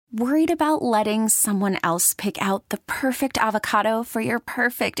Worried about letting someone else pick out the perfect avocado for your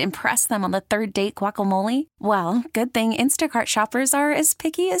perfect impress them on the third date guacamole? Well, good thing Instacart shoppers are as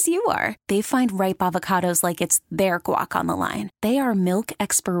picky as you are. They find ripe avocados like it's their guac on the line. They are milk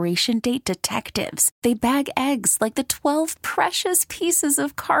expiration date detectives. They bag eggs like the 12 precious pieces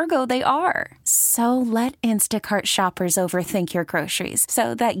of cargo they are. So let Instacart shoppers overthink your groceries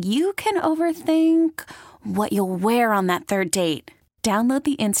so that you can overthink what you'll wear on that third date. Download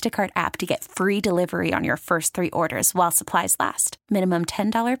the Instacart app to get free delivery on your first 3 orders while supplies last. Minimum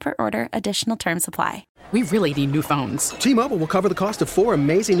 $10 per order. Additional terms apply. We really need new phones. T-Mobile will cover the cost of 4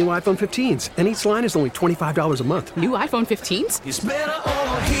 amazing new iPhone 15s, and each line is only $25 a month. New iPhone 15s? It's better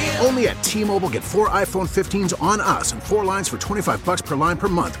over here. Only at T-Mobile, get 4 iPhone 15s on us and 4 lines for $25 per line per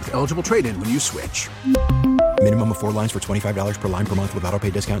month with eligible trade-in when you switch. Minimum of 4 lines for $25 per line per month with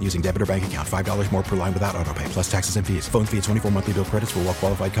autopay discount using debit or bank account. $5 more per line without autopay, plus taxes and fees. Phone fee at 24 monthly bill credits for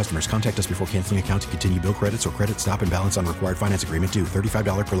well-qualified customers. Contact us before canceling account to continue bill credits or credit stop and balance on required finance agreement due.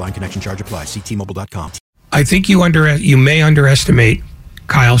 $35 per line connection charge applies. See T-Mobile.com. I think you may underestimate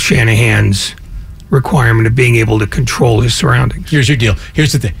Kyle Shanahan's requirement of being able to control his surroundings. Here's your deal.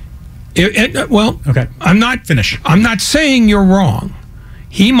 Here's the thing. Okay. I'm not saying you're wrong.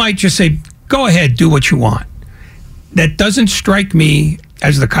 He might just say, go ahead, do what you want. That doesn't strike me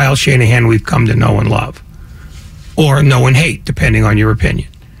as the Kyle Shanahan we've come to know and love, or know and hate, depending on your opinion.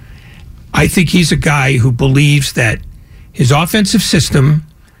 I think he's a guy who believes that his offensive system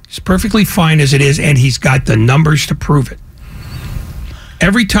is perfectly fine as it is, and he's got the numbers to prove it.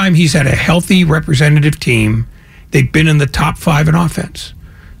 Every time he's had a healthy representative team, they've been in the top 5 in offense.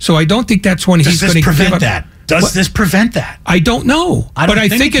 So I don't think that's when he's going to give up. That? Does this prevent that? I don't know. I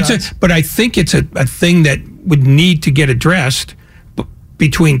think it's a thing that would need to get addressed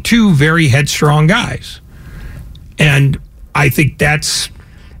between 2 very headstrong guys. And I think that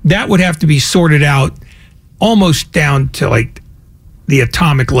would have to be sorted out almost down to like the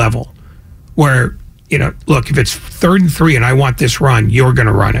atomic level, where, look, if it's 3rd and 3 and I want this run, you're going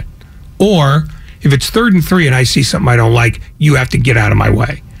to run it. Or if it's 3rd and 3 and I see something I don't like, you have to get out of my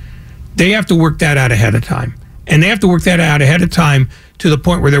way. They have to work that out ahead of time. And they have to work that out ahead of time to the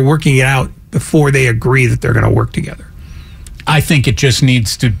point where they're working it out before they agree that they're going to work together. I think it just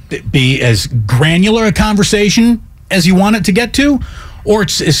needs to be as granular a conversation as you want it to get to, or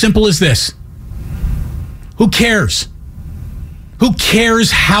it's as simple as this. Who cares? Who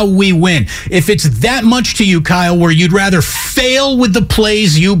cares how we win? If it's that much to you, Kyle, where you'd rather fail with the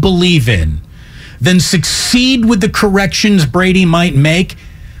plays you believe in than succeed with the corrections Brady might make,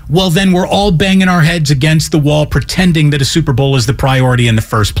 well, then we're all banging our heads against the wall pretending that a Super Bowl is the priority in the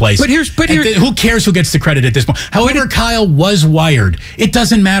first place. But here's who cares who gets the credit at this point? However, Kyle was wired. It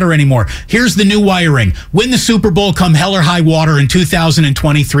doesn't matter anymore. Here's the new wiring. Win the Super Bowl come hell or high water in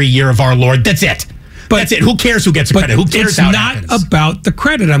 2023, year of our Lord. That's it. That's it. Who cares who gets the credit? Who cares how it happens? It's not about the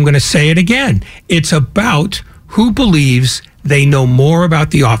credit. I'm going to say it again. It's about who believes they know more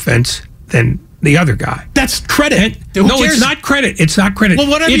about the offense than the other guy. That's credit. No, it's not credit. It's not credit. Well,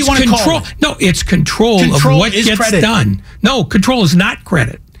 whatever you want to call it. No, it's control of what gets credit done. No, control is not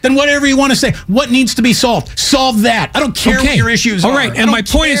credit. Then whatever you want to say. What needs to be solved? Solve that. I don't care what your issues are. All right, and my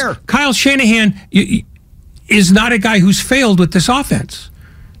point is, Kyle Shanahan is not a guy who's failed with this offense.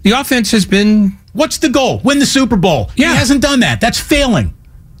 The offense has been... What's the goal? Win the Super Bowl. Yeah. He hasn't done that. That's failing.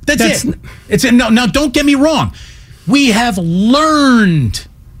 That's it. Now, don't get me wrong. We have learned...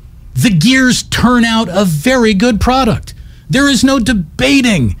 The Gears turn out a very good product. There is no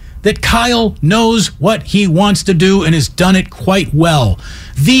debating that Kyle knows what he wants to do and has done it quite well.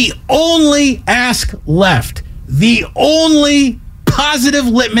 The only ask left, the only positive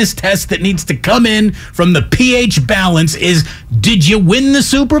litmus test that needs to come in from the pH balance is, did you win the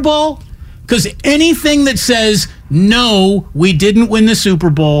Super Bowl? Because anything that says, no, we didn't win the Super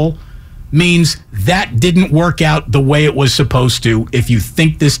Bowl, means that didn't work out the way it was supposed to. If you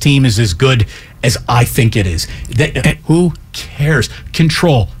think this team is as good as I think it is, who cares?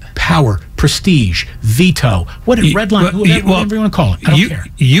 Control, power, prestige, veto, whatever you want to call it. I don't care.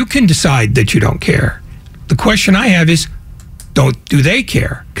 You can decide that you don't care. The question I have is, do they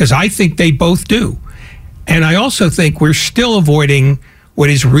care? Because I think they both do. And I also think we're still avoiding what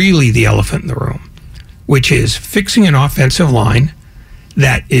is really the elephant in the room, which is fixing an offensive line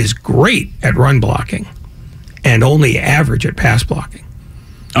that is great at run blocking and only average at pass blocking.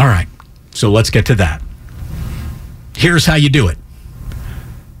 All right, so let's get to that. Here's how you do it.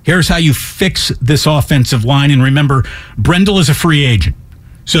 Here's how you fix this offensive line. And remember, Brendel is a free agent,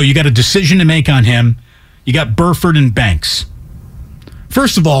 so you got a decision to make on him. You got Burford and Banks.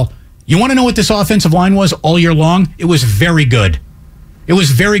 First of all, you want to know what this offensive line was all year long? It was very good. It was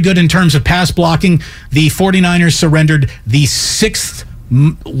very good in terms of pass blocking. The 49ers surrendered the 6th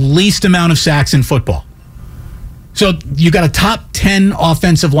least amount of sacks in football. So you got a top 10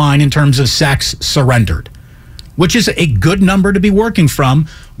 offensive line in terms of sacks surrendered, which is a good number to be working from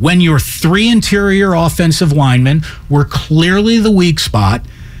when your 3 interior offensive linemen were clearly the weak spot.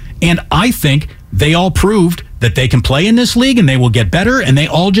 And I think they all proved that they can play in this league and they will get better. And they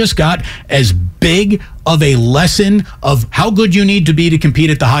all just got as big of a lesson of how good you need to be to compete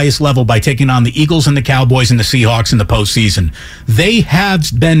at the highest level by taking on the Eagles and the Cowboys and the Seahawks in the postseason. They have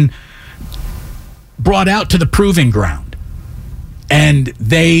been brought out to the proving ground, and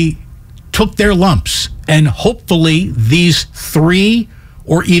they took their lumps. And hopefully these 3,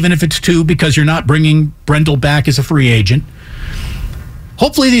 or even if it's 2, because you're not bringing Brendel back as a free agent,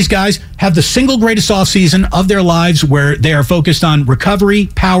 hopefully these guys have the single greatest offseason of their lives where they are focused on recovery,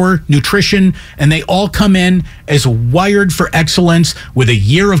 power, nutrition, and they all come in as wired for excellence with a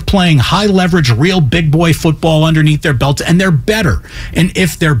year of playing high leverage, real big boy football underneath their belts, and they're better. And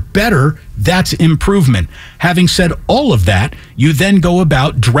if they're better, that's improvement. Having said all of that, you then go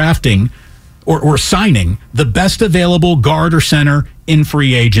about drafting or signing the best available guard or center in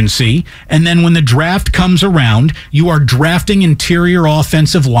free agency. And then when the draft comes around, you are drafting interior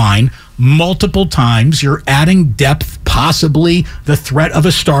offensive line multiple times. You're adding depth, possibly the threat of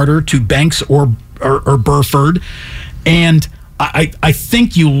a starter to Banks or Burford. And I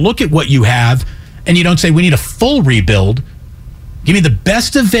think you look at what you have and you don't say, we need a full rebuild. Give me the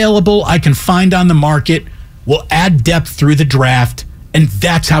best available I can find on the market. We'll add depth through the draft. And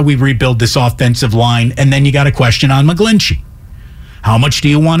that's how we rebuild this offensive line. And then you got a question on McGlinchey. How much do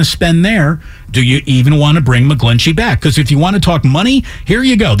you want to spend there? Do you even want to bring McGlinchey back? Because if you want to talk money, here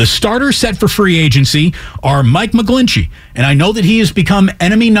you go. The starters set for free agency are Mike McGlinchey. And I know that he has become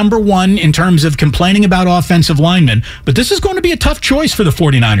enemy number 1 in terms of complaining about offensive linemen. But this is going to be a tough choice for the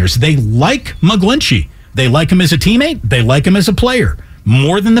 49ers. They like McGlinchey. They like him as a teammate. They like him as a player.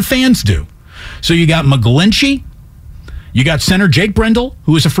 More than the fans do. So you got McGlinchey. You got center Jake Brendel,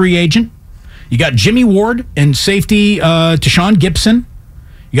 who is a free agent. You got Jimmy Ward and safety Tashawn Gibson.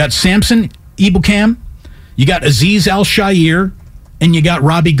 You got Samson Ebukam. You got Azeez Al-Shaair. And you got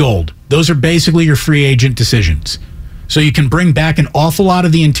Robbie Gould. Those are basically your free agent decisions. So you can bring back an awful lot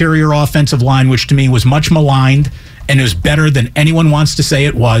of the interior offensive line, which to me was much maligned and is better than anyone wants to say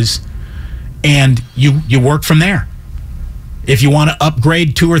it was. And you work from there. If you want to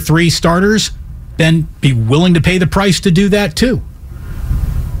upgrade 2 or 3 starters, then be willing to pay the price to do that too.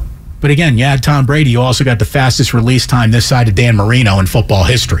 But again, you add Tom Brady, you also got the fastest release time this side of Dan Marino in football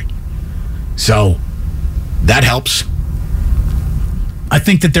history. So that helps. I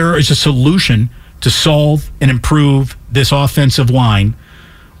think that there is a solution to solve and improve this offensive line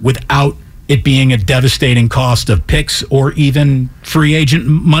without it being a devastating cost of picks or even free agent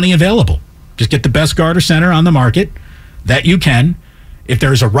money available. Just get the best guard or center on the market that you can. If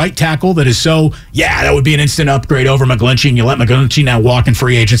there's a right tackle that is that would be an instant upgrade over McGlinchey, and you let McGlinchey now walk in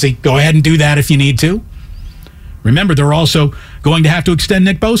free agency, go ahead and do that if you need to. Remember, they're also going to have to extend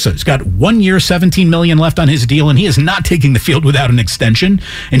Nick Bosa. He's got 1 year, $17 million left on his deal, and he is not taking the field without an extension.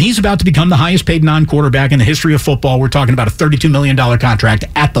 And he's about to become the highest paid non-quarterback in the history of football. We're talking about a $32 million contract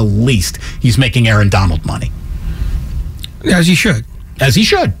at the least. He's making Aaron Donald money. As he should. As he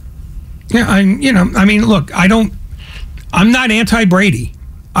should. Yeah, look, I'm not anti-Brady.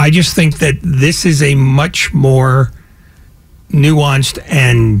 I just think that this is a much more nuanced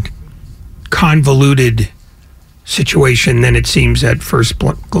and convoluted situation than it seems at first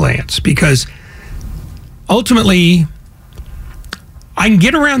glance. Because ultimately, I can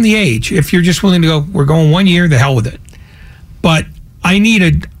get around the age if you're just willing to go, we're going 1 year, the hell with it. But I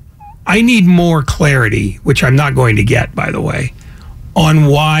need more clarity, which I'm not going to get, by the way, on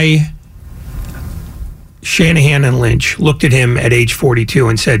why Shanahan and Lynch looked at him at age 42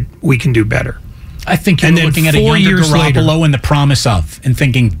 and said, we can do better. I think you're looking at a younger Garoppolo and the promise of, and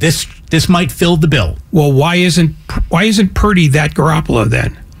thinking this might fill the bill. Well, why isn't Purdy that Garoppolo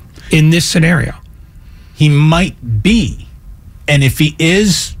then in this scenario? He might be. And if he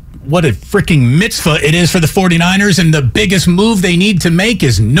is, what a freaking mitzvah it is for the 49ers, and the biggest move they need to make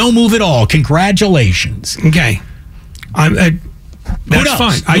is no move at all. Congratulations. Okay. That's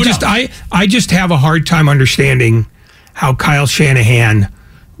fine. I just have a hard time understanding how Kyle Shanahan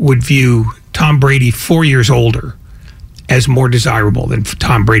would view Tom Brady 4 years older as more desirable than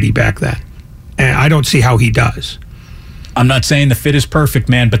Tom Brady back then. And I don't see how he does. I'm not saying the fit is perfect,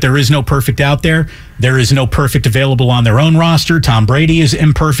 man, but there is no perfect out there. There is no perfect available on their own roster. Tom Brady is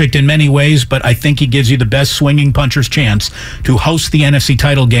imperfect in many ways, but I think he gives you the best swinging puncher's chance to host the NFC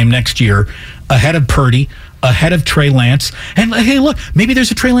title game next year ahead of Purdy, ahead of Trey Lance. And hey, look, maybe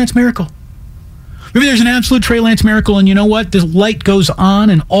there's a Trey Lance miracle. Maybe there's an absolute Trey Lance miracle, and you know what? The light goes on,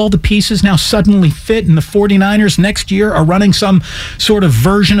 and all the pieces now suddenly fit, and the 49ers next year are running some sort of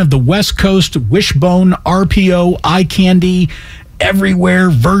version of the West Coast wishbone, RPO, eye candy, everywhere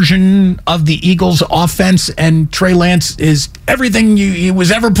version of the Eagles offense, and Trey Lance is everything he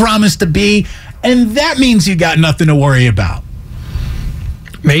was ever promised to be, and that means you got nothing to worry about.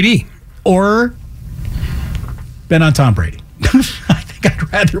 Maybe. Or bet on Tom Brady. I think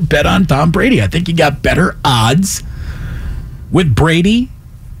I'd rather bet on Tom Brady. I think you got better odds with Brady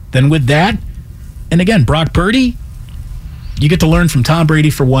than with that. And again, Brock Purdy, you get to learn from Tom Brady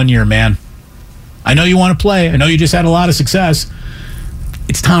for 1 year, man. I know you want to play. I know you just had a lot of success.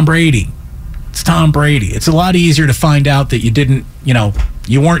 It's Tom Brady. It's Tom Brady. It's a lot easier to find out that you didn't,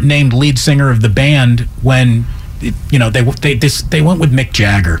 you weren't named lead singer of the band when, they went with Mick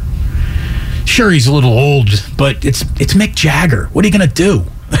Jagger. Sure, he's a little old, but it's Mick Jagger. What are you going to do?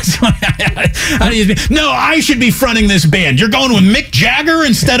 No, I should be fronting this band. You're going with Mick Jagger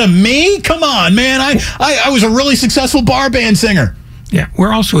instead of me? Come on, man. I was a really successful bar band singer. Yeah,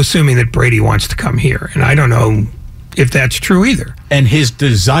 we're also assuming that Brady wants to come here, and I don't know if that's true either. And his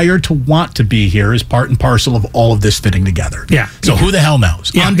desire to want to be here is part and parcel of all of this fitting together. Yeah. So who the hell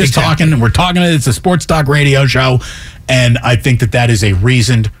knows? Yeah, I'm just talking, and we're talking. It's a sports talk radio show, and I think that is a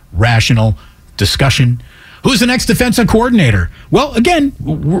reasoned, rational discussion. Who's the next defensive coordinator? Well, again,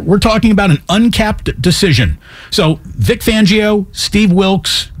 we're talking about an uncapped decision. So Vic Fangio, Steve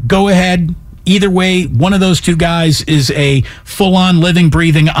Wilks, go ahead. Either way, one of those two guys is a full-on living,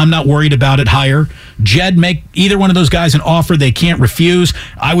 breathing, I'm not worried about it hire. Jed, make either one of those guys an offer they can't refuse.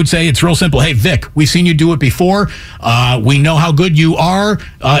 I would say it's real simple. Hey, Vic, we've seen you do it before. We know how good you are.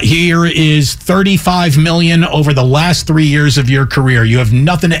 Here is $35 million over the last 3 years of your career. You have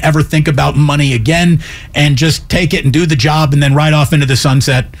nothing to ever think about money again, and just take it and do the job and then ride off into the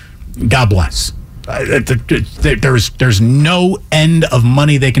sunset. God bless. There's no end of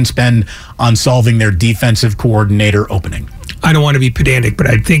money they can spend on solving their defensive coordinator opening. I don't want to be pedantic, but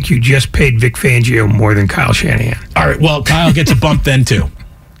I think you just paid Vic Fangio more than Kyle Shanahan. All right, well, Kyle gets a bump then, too.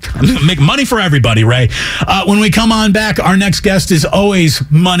 Make money for everybody, Ray. When we come on back, our next guest is always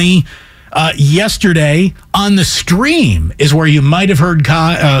money. Yesterday on the stream is where you might have heard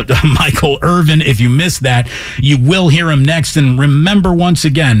Michael Irvin. If you missed that, you will hear him next. And remember, once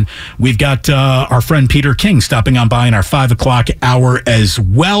again, we've got our friend Peter King stopping on by in our 5 o'clock hour as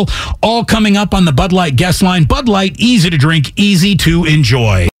well. All coming up on the Bud Light guest line. Bud Light, easy to drink, easy to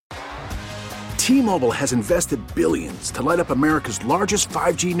enjoy. T-Mobile has invested billions to light up America's largest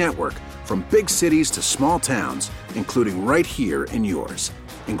 5G network, from big cities to small towns, including right here in yours.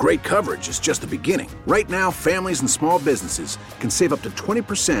 And great coverage is just the beginning. Right now, families and small businesses can save up to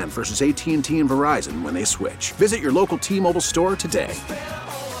 20% versus AT&T and Verizon when they switch. Visit your local T-Mobile store today.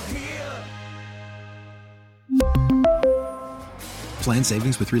 Plan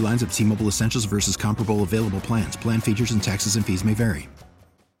savings with 3 lines of T-Mobile Essentials versus comparable available plans. Plan features and taxes and fees may vary.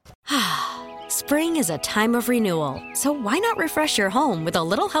 Spring is a time of renewal, so why not refresh your home with a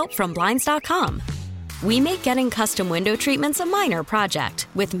little help from Blinds.com? We make getting custom window treatments a minor project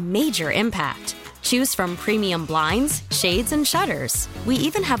with major impact. Choose from premium blinds, shades, and shutters. We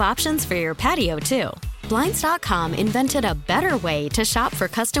even have options for your patio, too. Blinds.com invented a better way to shop for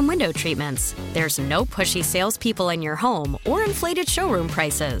custom window treatments. There's no pushy salespeople in your home or inflated showroom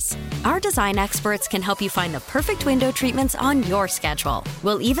prices. Our design experts can help you find the perfect window treatments on your schedule.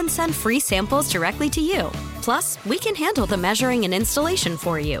 We'll even send free samples directly to you. Plus, we can handle the measuring and installation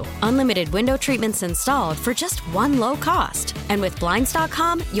for you. Unlimited window treatments installed for just one low cost. And with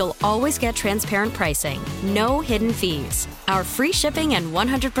Blinds.com, you'll always get transparent pricing. No hidden fees. Our free shipping and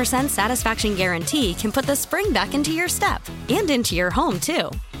 100% satisfaction guarantee can put the spring back into your step and into your home,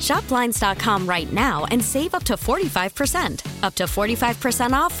 too. Shop Blinds.com right now and save up to 45%. Up to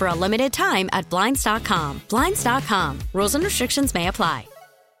 45% off for a limited time at Blinds.com. Blinds.com. Rules and restrictions may apply.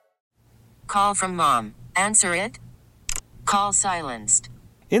 Call from mom. Answer it. Call silenced.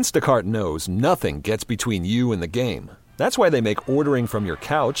 Instacart knows nothing gets between you and the game. That's why they make ordering from your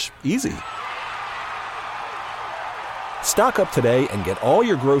couch easy. Stock up today and get all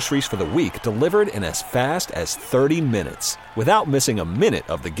your groceries for the week delivered in as fast as 30 minutes without missing a minute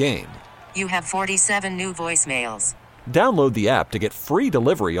of the game. You have 47 new voicemails. Download the app to get free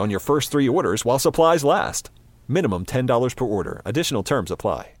delivery on your first 3 orders while supplies last. Minimum $10 per order. Additional terms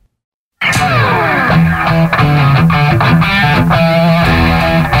apply.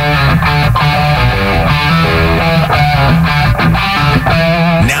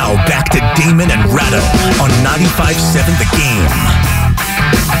 Now back to Damon and Ratto on 95.7 The Game.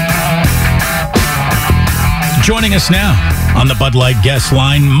 Joining us now on the Bud Light guest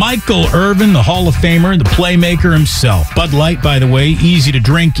line, Michael Irvin, the Hall of Famer, the playmaker himself. Bud Light, by the way, easy to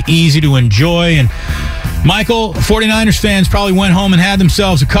drink, easy to enjoy. And Michael, 49ers fans probably went home and had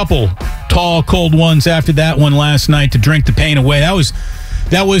themselves a couple tall, cold ones after that one last night to drink the pain away.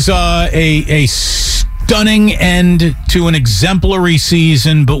 That was a stunning end to an exemplary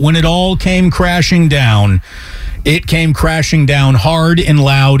season, but when it all came crashing down, it came crashing down hard and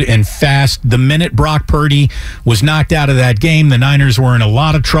loud and fast. The minute Brock Purdy was knocked out of that game, the Niners were in a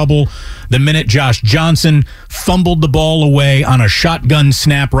lot of trouble. The minute Josh Johnson fumbled the ball away on a shotgun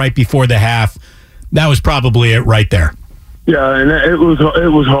snap right before the half, that was probably it right there. Yeah, and it was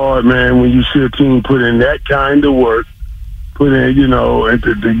hard, man, when you see a team put in that kind of work, put in, and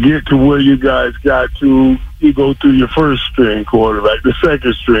to get to where you guys got to. You go through your first string quarterback, the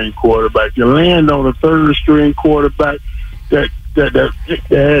second string quarterback. You land on a third string quarterback that has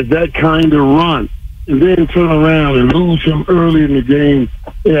that kind of run, and then turn around and lose him early in the game.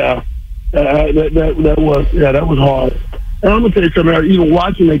 Yeah, that was hard. And I'm gonna tell you something. Even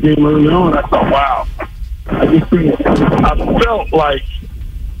watching that game early on, I thought, wow.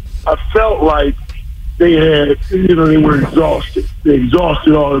 I felt like they had, they were exhausted. They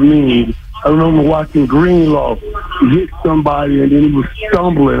exhausted all the means. I remember watching Greenlaw hit somebody and then he was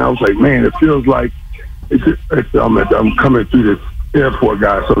stumbling. I was like, man, it feels like I'm coming through this airport,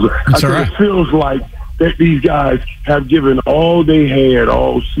 guys. So it feels like that these guys have given all they had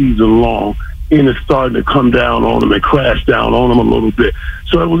all season long, and it's starting to come down on them and crash down on them a little bit.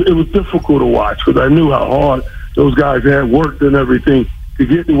 So it was difficult to watch because I knew how hard those guys had worked and everything to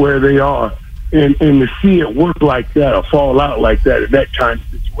get to where they are, and to see it work like that or fall out like that in that kind of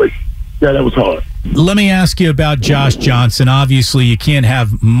situation. Yeah, that was hard. Let me ask you about Josh Johnson. Obviously, you can't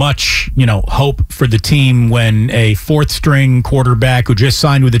have much, hope for the team when a fourth-string quarterback who just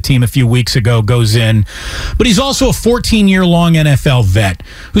signed with the team a few weeks ago goes in. But he's also a 14-year-long NFL vet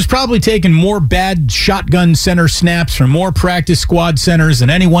who's probably taken more bad shotgun center snaps from more practice squad centers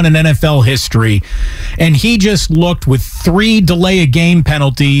than anyone in NFL history. And he just looked with 3 delay-a-game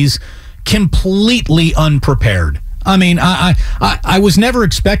penalties completely unprepared. I mean, I was never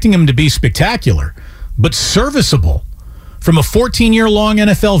expecting him to be spectacular, but serviceable. From a 14-year-long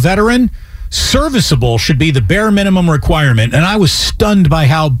NFL veteran, serviceable should be the bare minimum requirement, and I was stunned by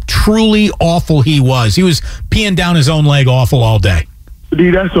how truly awful he was. He was peeing down his own leg awful all day. D,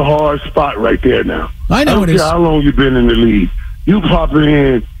 that's a hard spot right there now. I know it is. How long you been in the league? You popping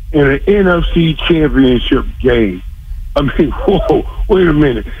in an NFC championship game. I mean, whoa, wait a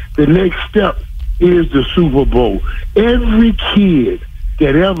minute. The next step is the Super Bowl. Every kid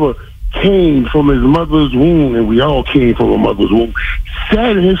that ever came from his mother's womb, and we all came from a mother's womb,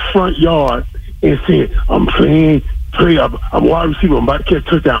 sat in his front yard and said, I'm I'm wide receiver, I'm about to catch a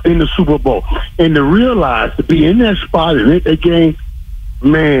touchdown in the Super Bowl. And to realize, to be in that spot and in that game,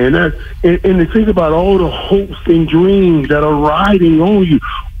 man, and to think about all the hopes and dreams that are riding on you,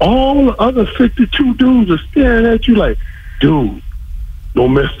 all the other 52 dudes are staring at you like, dude,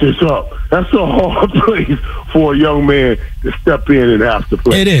 don't mess this up. That's a hard place for a young man to step in and have to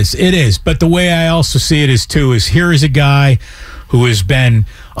play. It is. But the way I also see it is here is a guy who has been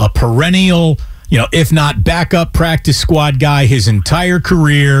a perennial, if not backup practice squad guy his entire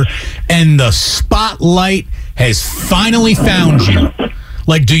career, and the spotlight has finally found you.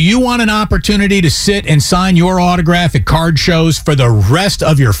 Like, do you want an opportunity to sit and sign your autograph at card shows for the rest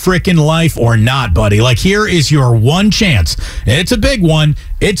of your freaking life or not, buddy? Like, here is your one chance. It's a big one.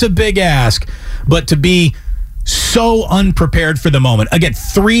 It's a big ask. But to be so unprepared for the moment. Again,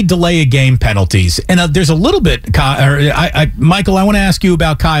 3 delay-a-game penalties. And there's a little bit, Michael, I want to ask you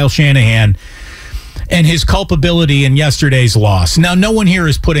about Kyle Shanahan and his culpability in yesterday's loss. Now, no one here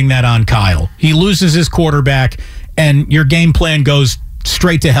is putting that on Kyle. He loses his quarterback, and your game plan goes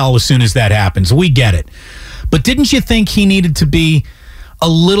straight to hell as soon as that happens. We get it. But didn't you think he needed to be a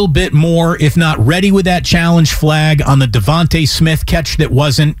little bit more, if not ready with that challenge flag on the Devontae Smith catch that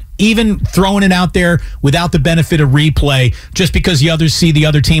wasn't, even throwing it out there without the benefit of replay, just because the others see the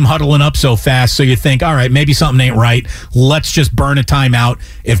other team huddling up so fast, so you think, all right, maybe something ain't right. Let's just burn a timeout.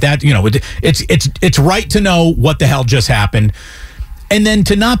 If that, it's right to know what the hell just happened. And then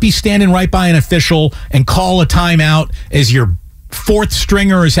to not be standing right by an official and call a timeout as your fourth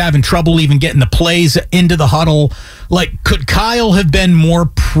stringer is having trouble even getting the plays into the huddle. Like, could Kyle have been more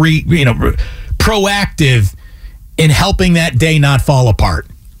proactive in helping that day not fall apart?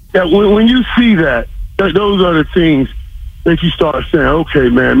 Yeah, when you see that, those are the things that you start saying, okay,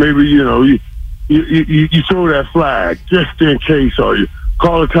 man, maybe, you throw that flag just in case, or you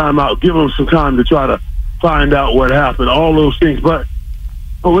call a timeout, give them some time to try to find out what happened, all those things. But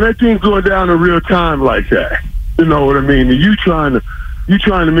But when that thing's going down in real time like that, you know what I mean? And you trying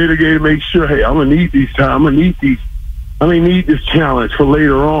to mitigate and make sure, hey, I'm gonna need these time. I'm gonna need this challenge for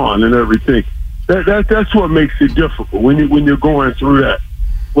later on and everything. That's what makes it difficult when you're going through that.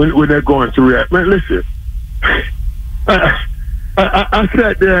 When they're going through that, man. Listen, I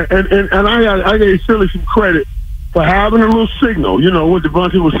sat there and I gave Philly some credit for having a little signal. You know, when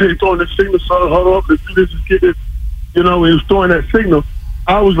Devontae was throwing the signal, so huddle up, let's do this, let's get this. You know, he was throwing that signal.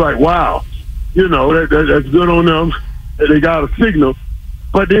 I was like, wow, you know, that's good on them. They got a signal.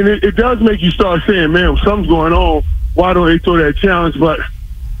 But then it does make you start saying, man, something's going on. Why don't they throw that challenge? But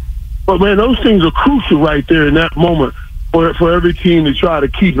man, those things are crucial right there in that moment for every team to try to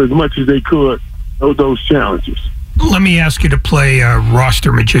keep as much as they could those challenges. Let me ask you to play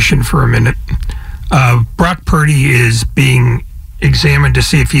roster magician for a minute. Brock Purdy is being examined to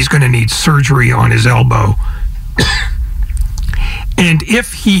see if he's going to need surgery on his elbow. And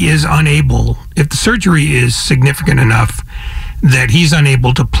if he is unable, if the surgery is significant enough that he's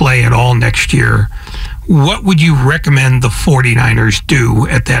unable to play at all next year, what would you recommend the 49ers do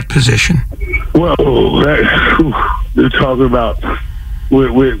at that position? Well, they're talking about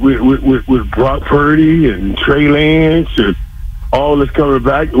with Brock Purdy and Trey Lance and all this coming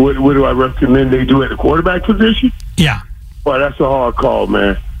back. What do I recommend they do at the quarterback position? Yeah. Well, that's a hard call,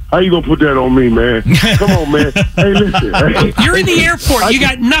 man. How you gonna put that on me, man? Come on, man. Hey, listen. You're in the airport. You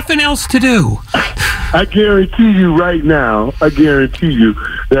got nothing else to do. I guarantee you right now,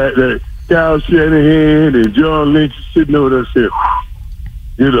 that Kyle Shanahan and John Lynch are sitting over there saying,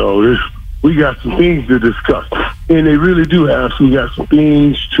 you know, we got some things to discuss. And they really do have some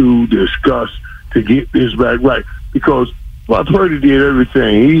things to discuss to get this back right. Because Brock Purdy did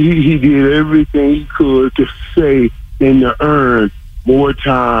everything. He did everything he could to say and to earn more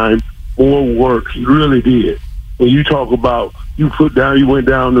time, more work. He really did. When you talk about you went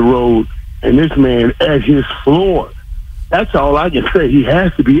down the road, and this man at his floor. That's all I can say. He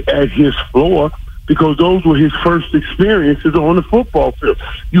has to be at his floor because those were his first experiences on the football field.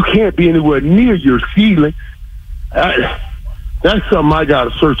 You can't be anywhere near your ceiling. That's something I got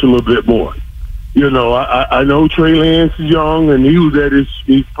to search a little bit more. You know, I know Trey Lance is young, and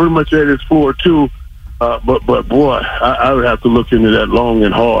he's pretty much at his floor too. But boy, I would have to look into that long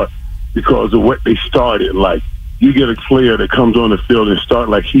and hard because of what they started. Like, you get a player that comes on the field and start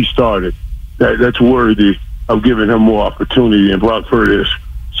like he started. That's worthy of giving him more opportunity, and Brock Purdy has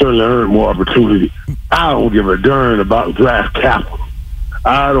certainly earned more opportunity. I don't give a darn about draft capital.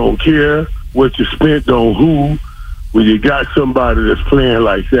 I don't care what you spent on who. When you got somebody that's playing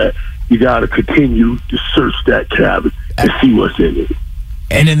like that, you got to continue to search that cabinet and see what's in it.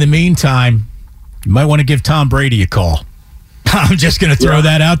 And in the meantime, you might want to give Tom Brady a call. I'm just going to throw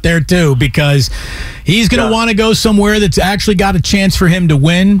that out there, too, because he's going to want to go somewhere that's actually got a chance for him to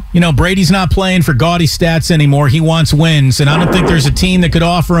win. You know, Brady's not playing for gaudy stats anymore. He wants wins, and I don't think there's a team that could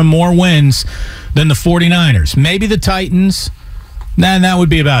offer him more wins than the 49ers. Maybe the Titans. And that would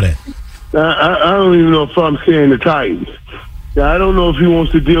be about it. I don't even know if I'm saying the Titans. I don't know if he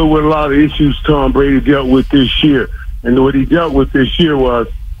wants to deal with a lot of issues Tom Brady dealt with this year. And what he dealt with this year was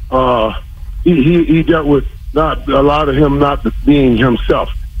he dealt with not a lot of him not being himself.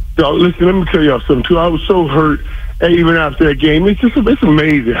 So listen, let me tell y'all something too. I was so hurt even after that game. It's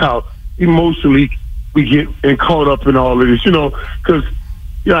amazing how emotionally we get and caught up in all of this. You know, because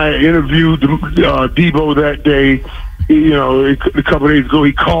I interviewed Debo that day. You know, a couple of days ago,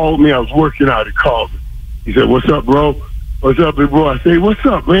 he called me. I was working out. He called me. He said, "What's up, bro? What's up, big bro?" I said, "What's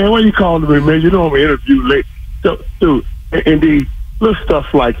up, man? Why you calling me, man? You know I'm interviewed late." So, dude, and the little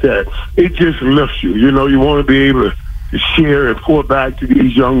stuff like that, it just lifts you. You know, you want to be able to share and pour back to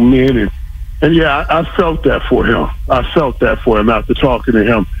these young men. And yeah, I felt that for him. I felt that for him after talking to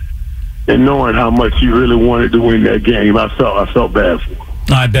him and knowing how much he really wanted to win that game. I felt bad for him.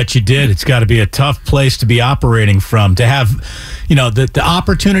 I bet you did. It's got to be a tough place to be operating from, to have, you know, the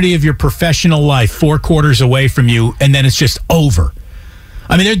opportunity of your professional life 4 quarters away from you, and then it's just over.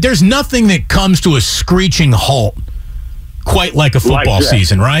 I mean, there's nothing that comes to a screeching halt quite like a football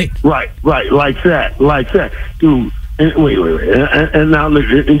season, right? Right, like that. Dude, and wait. And now,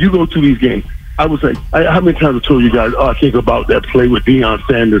 look, and you go through these games. I was like, how many times I told you guys, I think about that play with Deion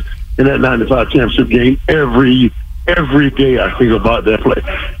Sanders in that 95 championship game every day. I think about that play.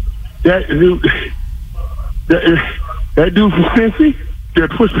 That dude from Cincy that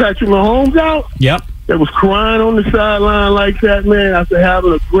pushed Patrick Mahomes out. Yep. That was crying on the sideline like that, man. After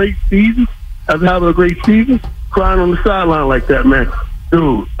having a great season, crying on the sideline like that, man.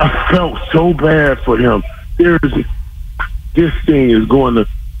 Dude, I felt so bad for him. This thing is going to,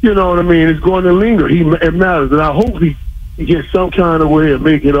 you know what I mean? It's going to linger. It matters, and I hope he get some kind of way of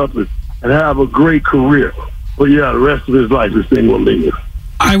making up and have a great career. But yeah, the rest of his life, this thing will linger.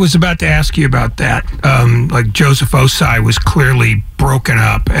 I was about to ask you about that. Like Joseph Osai was clearly broken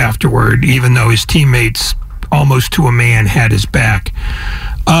up afterward, even though his teammates almost to a man had his back.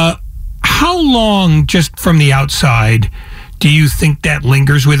 How long, just from the outside, do you think that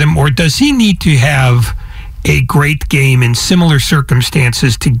lingers with him? Or does he need to have a great game in similar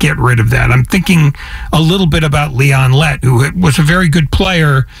circumstances to get rid of that? I'm thinking a little bit about Leon Lett, who was a very good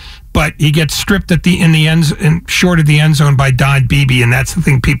player, but he gets stripped short of the end zone by Don Beebe, and that's the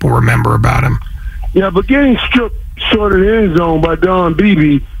thing people remember about him. Yeah, but getting stripped short of the end zone by Don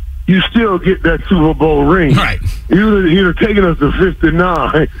Beebe, you still get that Super Bowl ring. Right. He'd have taken us to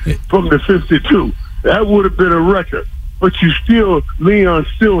 59 from the 52. That would have been a record. But Leon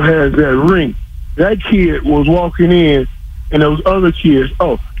still has that ring. That kid was walking in, and those other kids,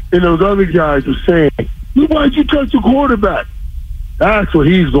 and those other guys were saying, why'd you touch the quarterback? That's what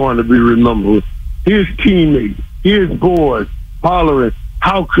he's going to be remembered. His teammates, his boys hollering,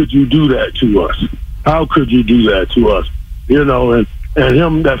 how could you do that to us? How could you do that to us? You know, and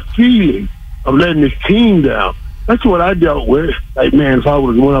him, that feeling of letting his team down, that's what I dealt with. Like, man, if I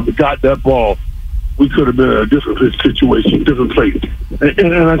would have went up and got that ball, we could have been in a different situation, different place.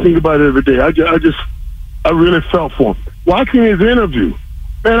 And I think about it every day. I really felt for him. Watching his interview,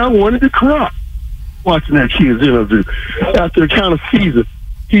 man, I wanted to cry. Watching that kid's interview after the kind of season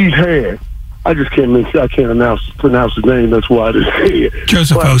he's had. I just can't pronounce his name. That's why I didn't say it.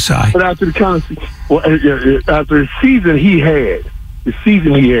 Joseph Osai. But after the kind of after the season he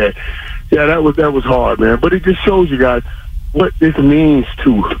had, yeah, that was hard, man. But it just shows you guys what this means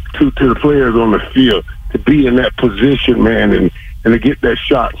to the players on the field to be in that position, man, and to get that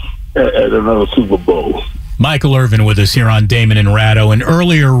shot at another Super Bowl. Michael Irvin with us here on Damon and Ratto. And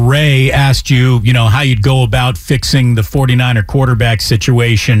earlier, Ray asked you, how you'd go about fixing the 49er quarterback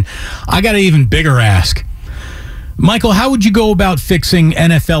situation. I got an even bigger ask. Michael, how would you go about fixing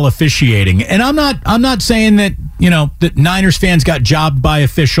NFL officiating? And I'm not saying that, that Niners fans got jobbed by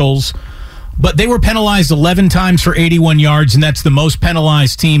officials, but they were penalized 11 times for 81 yards, and that's the most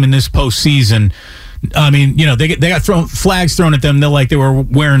penalized team in this postseason. I mean, they got flags thrown at them. They're like they were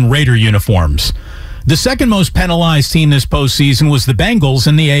wearing Raider uniforms. The second most penalized team this postseason was the Bengals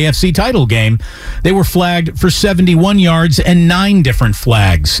in the AFC title game. They were flagged for 71 yards and 9 different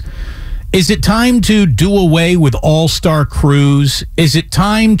flags. Is it time to do away with all-star crews? Is it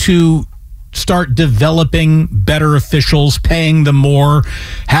time to start developing better officials, paying them more,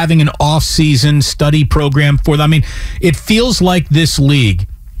 having an off-season study program for them? I mean, it feels like this league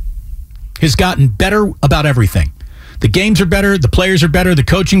has gotten better about everything. The games are better, the players are better, the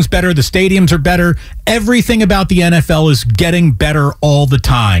coaching's better, the stadiums are better. Everything about the NFL is getting better all the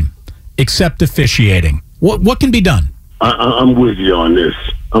time, except officiating. What can be done? I'm with you on this.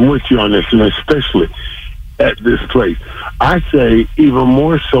 And especially at this place. I say even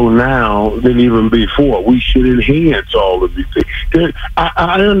more so now than even before. We should enhance all of these things.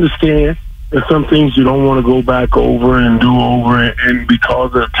 I understand there's some things you don't want to go back over and do over, and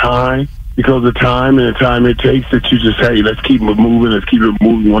because of time and the time it takes, that you just, hey, let's keep it moving.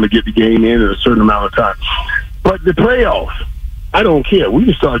 We want to get the game in a certain amount of time. But the playoffs, I don't care. We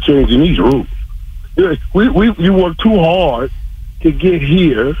can start changing these rules. You work too hard to get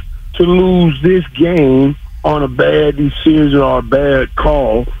here to lose this game on a bad decision or a bad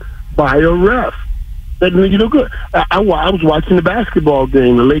call by a ref. That make you look good. I was watching the basketball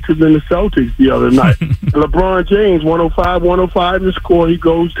game, the Lakers and the Celtics the other night. LeBron James, 105 to score. He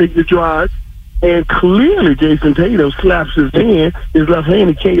goes, take the drive, and clearly Jason Tatum slaps his left hand,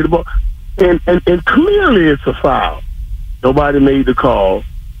 he can't get the ball. And clearly it's a foul. Nobody made the call.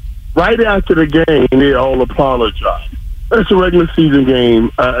 Right after the game, they all apologize. That's a regular season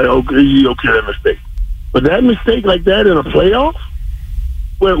game. Okay, that mistake. But that mistake like that in a playoff,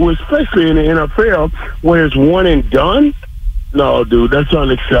 especially in the NFL, where it's one and done, no, dude, that's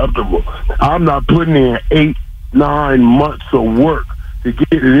unacceptable. I'm not putting in 8-9 months of work to get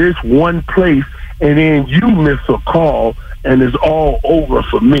to this one place, and then you miss a call, and it's all over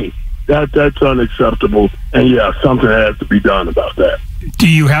for me. That's unacceptable, and yeah, something has to be done about that. Do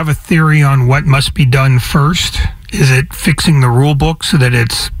you have a theory on what must be done first? Is it fixing the rule book so that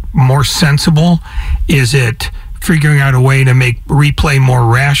it's more sensible? Is it figuring out a way to make replay more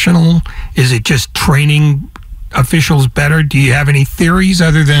rational? Is it just training officials better? Do you have any theories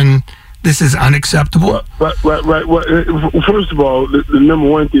other than this is unacceptable? Right. First of all, the number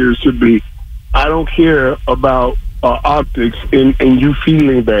one theory should be, I don't care about optics and you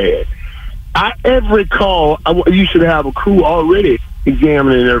feeling bad. Every call, you should have a crew already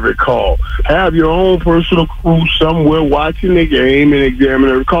examining every call. Have your own personal crew somewhere watching the game and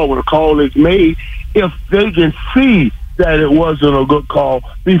examining every call. When a call is made, if they can see that it wasn't a good call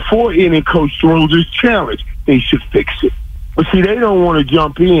before any coach throws his challenge, they should fix it. But see, they don't want to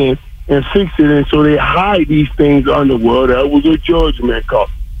jump in and fix it, and so they hide these things under, well, that was a judgment call.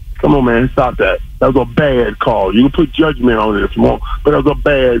 Come on, man, stop that. That was a bad call. You can put judgment on it if you want, but that was a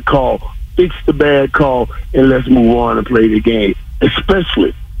bad call. Fix the bad call, and let's move on and play the game,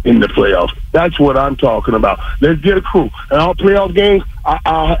 especially in the playoffs. That's what I'm talking about. Let's get a crew. And all playoff games,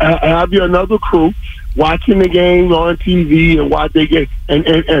 I'll have you another crew watching the games on TV and watch the game.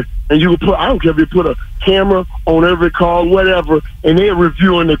 And you can put, I don't care if you put a camera on every call, whatever, and they're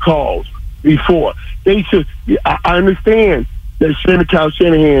reviewing the calls before. They should, I understand that Kyle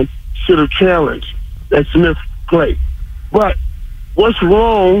Shanahan should have challenged that Smith play. But what's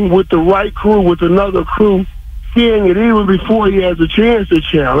wrong with the right crew, with another crew, seeing it even before he has a chance to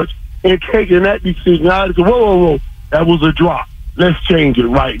challenge and taking that decision out and say, whoa, that was a drop. Let's change it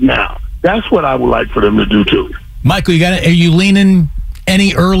right now. That's what I would like for them to do, too. Michael, are you leaning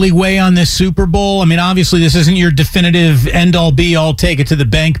any early way on this Super Bowl? I mean, obviously, this isn't your definitive end-all, be-all, take it to the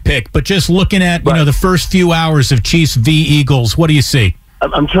bank pick, but just looking at, the first few hours of Chiefs v. Eagles, what do you see?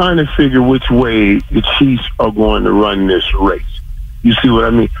 I'm trying to figure which way the Chiefs are going to run this race. You see what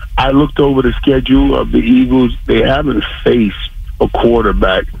I mean? I looked over the schedule of the Eagles. They haven't faced a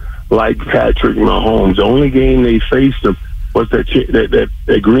quarterback like Patrick Mahomes. The only game they faced him was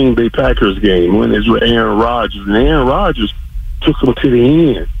that Green Bay Packers game when it was with Aaron Rodgers. And Aaron Rodgers took them to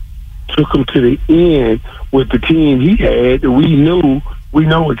the end. Took them to the end with the team he had. We know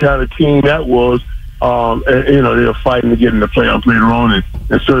what kind of team that was. And, they were fighting to get in the playoffs later on,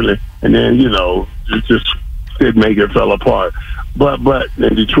 and certainly, and then, just did make it fell apart. But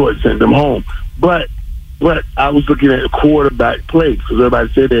then Detroit sent them home. But I was looking at the quarterback play because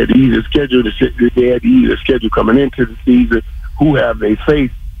everybody said they had the easiest schedule. They had the easiest schedule coming into the season. Who have they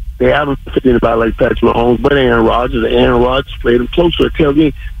faced? They haven't faced anybody like Patrick Mahomes, but Aaron Rodgers. And Aaron Rodgers played him closer. It tells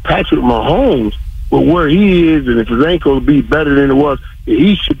me Patrick Mahomes, with where he is, and if his ankle will be better than it was,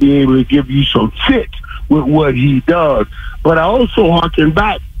 he should be able to give you some fits with what he does. But I also harken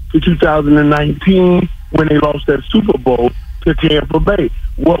back to 2019 when they lost that Super Bowl to Tampa Bay.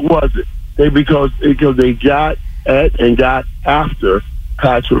 What was it? Because they got at and got after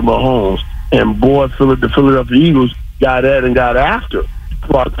Patrick Mahomes, and boy, the Philadelphia Eagles got at and got after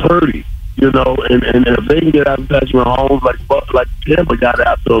Brock Purdy. And if they can get after Patrick Mahomes like Tampa got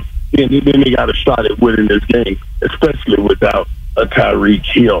after him, then they got a shot at winning this game, especially without a Tyreek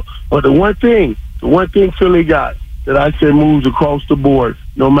Hill. But the one thing Philly got that I said moves across the board,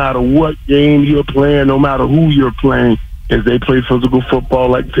 no matter what game you're playing, no matter who you're playing, is they play physical football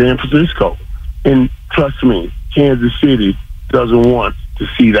like San Francisco. And trust me, Kansas City doesn't want to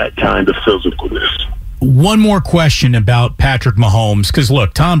see that kind of physicalness. One more question about Patrick Mahomes, because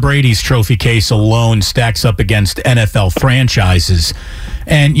look, Tom Brady's trophy case alone stacks up against NFL franchises.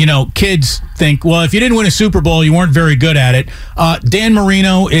 And, kids think, well, if you didn't win a Super Bowl, you weren't very good at it. Dan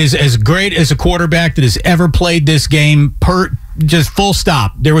Marino is as great as a quarterback that has ever played this game, just full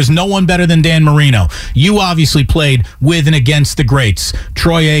stop. There was no one better than Dan Marino. You obviously played with and against the greats,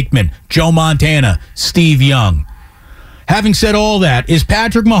 Troy Aikman, Joe Montana, Steve Young. Having said all that, is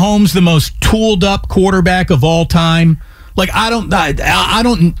Patrick Mahomes the most tooled up quarterback of all time? Like, I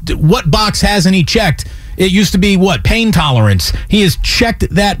don't, what box hasn't he checked? It used to be pain tolerance. He has checked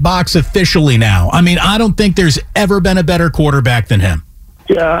that box officially now. I mean, I don't think there's ever been a better quarterback than him.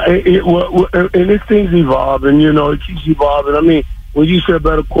 Yeah, and this thing's evolving, it keeps evolving. I mean, when you say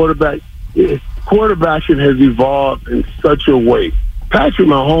better quarterback, quarterbacking has evolved in such a way. Patrick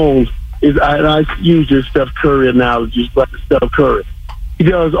Mahomes and I use this Steph Curry analogy, just like Steph Curry. He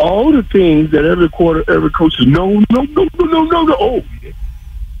does all the things that every coach says, no, oh, no,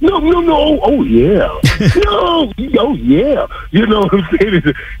 oh, yeah. No, oh, yeah. You know what I'm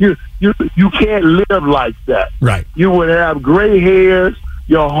saying? You can't live like that. Right. You would have gray hairs,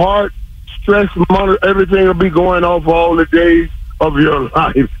 your heart, stress, everything will be going off all the days of your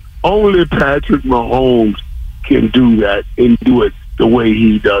life. Only Patrick Mahomes can do that and do it the way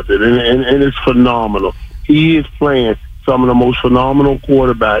he does it. And it's phenomenal. He is playing some of the most phenomenal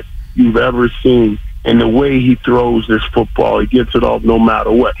quarterbacks you've ever seen. And the way he throws this football, he gets it off no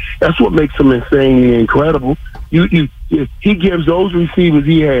matter what. That's what makes him insanely incredible. He gives those receivers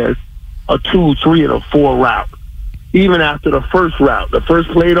he has a 2, 3, and a 4 route. Even after the first route, the first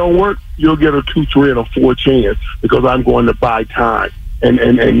play don't work, you'll get a 2, 3, and a 4 chance because I'm going to buy time. And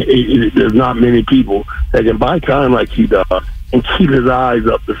there's not many people that can buy time like he does and keep his eyes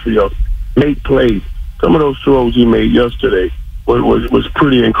up the field, make plays. Some of those throws he made yesterday was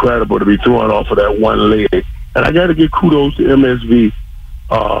pretty incredible to be thrown off of that one leg. And I got to give kudos to MSV,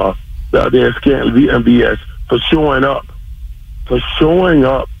 there Scantling MBS, for showing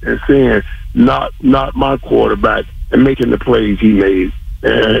up and saying, not my quarterback, and making the plays he made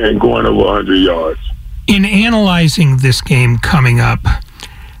and going over 100 yards. In analyzing this game coming up,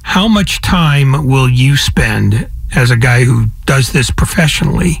 how much time will you spend as a guy who does this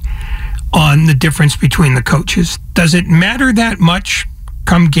professionally on the difference between the coaches? Does it matter that much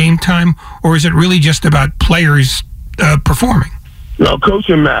come game time, or is it really just about players performing? No,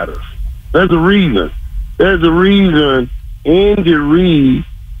 coaching matters. There's a reason. Andy Reid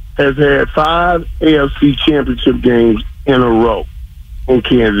has had 5 AFC championship games in a row in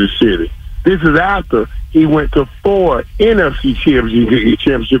Kansas City. This is after he went to 4 NFC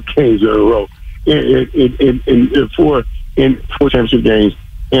championship games in a row, in 4 championship games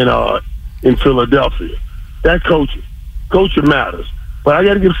in Philadelphia. That's coaching. Coaching matters. But I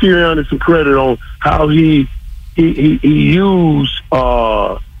got to give Sirianni some credit on how he used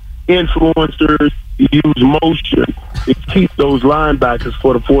influencers, he used motion to keep those linebackers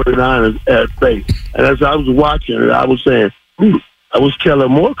for the 49ers at bay. And as I was watching it, I was saying, I wish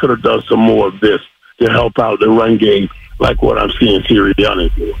Kellen Moore could have done some more of this to help out the run game, like what I'm seeing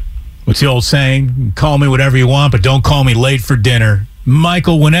Sirianni do. What's the old saying? Call me whatever you want, but don't call me late for dinner.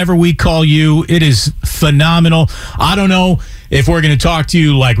 Michael, whenever we call you, it is phenomenal. I don't know if we're going to talk to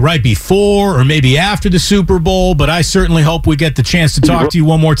you like right before or maybe after the Super Bowl, but I certainly hope we get the chance to talk to you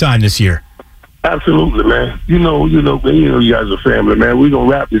one more time this year. Absolutely, man. You know, you guys are family, man. We're going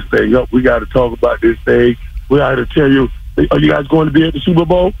to wrap this thing up. We got to talk about this thing. We got to tell you, are you guys going to be at the Super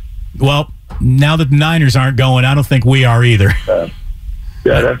Bowl? Well, now that the Niners aren't going, I don't think we are either.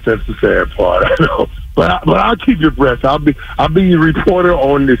 Yeah, that's the sad part. I know. But I'll keep you abreast. I'll be your reporter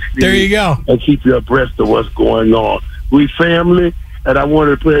on this. There you go. And keep you abreast of what's going on. We family, and I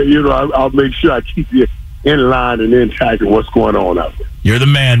want to play. I'll make sure I keep you in line and intact of what's going on out there. You're the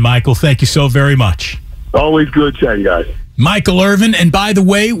man, Michael. Thank you so very much. Always good chatting, guys. Michael Irvin. And by the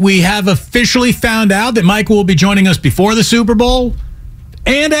way, we have officially found out that Michael will be joining us before the Super Bowl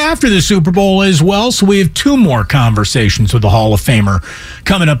and after the Super Bowl as well. So we have 2 more conversations with the Hall of Famer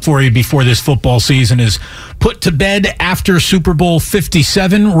coming up for you before this football season is put to bed after Super Bowl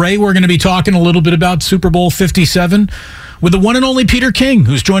 57. Ray, we're going to be talking a little bit about Super Bowl 57 with the one and only Peter King,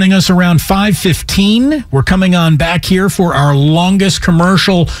 who's joining us around 5:15. We're coming on back here for our longest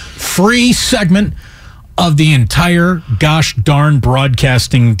commercial-free segment of the entire gosh darn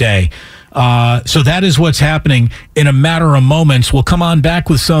broadcasting day. So that is what's happening in a matter of moments. We'll come on back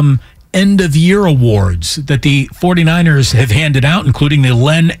with some end-of-year awards that the 49ers have handed out, including the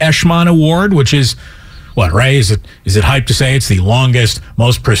Len Eschman Award, which is, what, Ray? Is it hype to say it's the longest,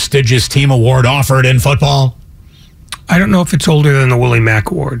 most prestigious team award offered in football? I don't know if it's older than the Willie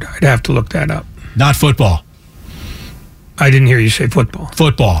Mack Award. I'd have to look that up. Not football. I didn't hear you say football.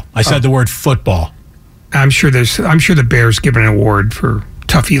 Football. I said the word football. I'm sure the Bears give an award for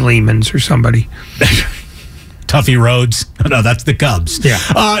Tuffy Lehmans or somebody. Tuffy Rhodes. No, that's the Cubs.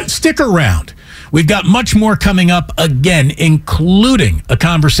 Yeah. Stick around. We've got much more coming up again, including a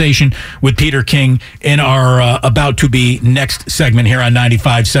conversation with Peter King in our about-to-be next segment here on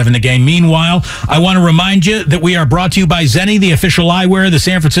 95.7 The Game. Meanwhile, I want to remind you that we are brought to you by Zenni, the official eyewear of the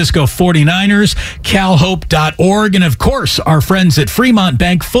San Francisco 49ers, calhope.org, and, of course, our friends at Fremont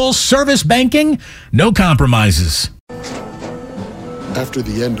Bank. Full-service banking, no compromises. After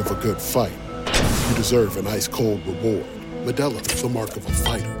the end of a good fight, you deserve an ice-cold reward. Modelo is the mark of a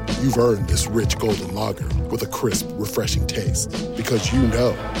fighter. You've earned this rich golden lager with a crisp, refreshing taste. Because you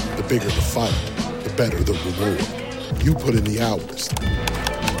know, the bigger the fight, the better the reward. You put in the hours,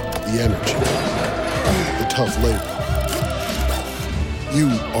 the energy, the tough labor. You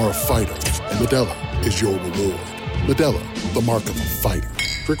are a fighter, and Modelo is your reward. Modelo, the mark of a fighter.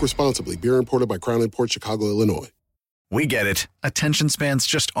 Drink responsibly. Beer imported by Crown Imports, Chicago, Illinois. We get it. Attention spans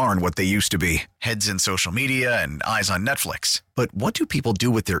just aren't what they used to be. Heads in social media and eyes on Netflix. But what do people do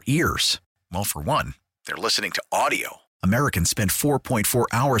with their ears? Well, for one, they're listening to audio. Americans spend 4.4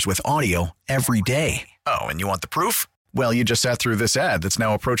 hours with audio every day. Oh, and you want the proof? Well, you just sat through this ad that's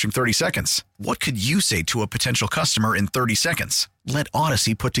now approaching 30 seconds. What could you say to a potential customer in 30 seconds? Let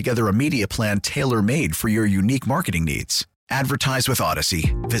Odyssey put together a media plan tailor-made for your unique marketing needs. Advertise with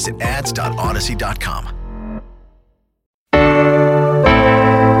Odyssey. Visit ads.odyssey.com.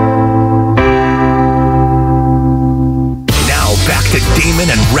 Back to Damon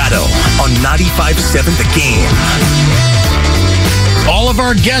and Ratto on 95.7 The Game. All of our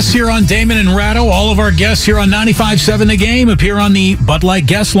our guests here on Damon and Ratto, all of our guests here on 95.7 The Game appear on the Bud Light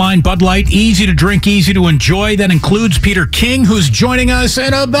guest line. Bud Light, easy to drink, easy to enjoy. That includes Peter King, who's joining us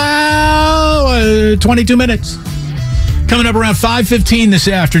in about 22 minutes. Coming up around 5:15 this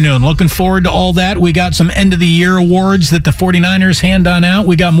afternoon. Looking forward to all that. We got some end-of-the-year awards that the 49ers hand on out.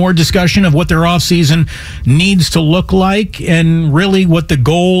 We got more discussion of what their offseason needs to look like and really what the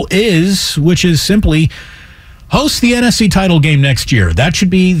goal is, which is simply host the NFC title game next year. That should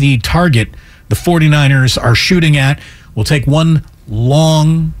be the target the 49ers are shooting at. We'll take one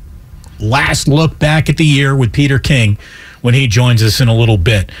long last look back at the year with Peter King when he joins us in a little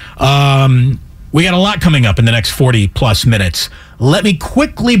bit. We got a lot coming up in the next 40-plus minutes. Let me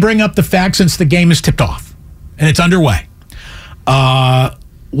quickly bring up the facts since the game is tipped off and it's underway.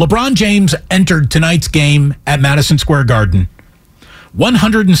 LeBron James entered tonight's game at Madison Square Garden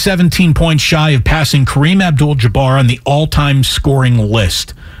 117 points shy of passing Kareem Abdul-Jabbar on the all-time scoring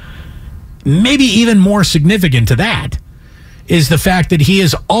list. Maybe even more significant to that is the fact that he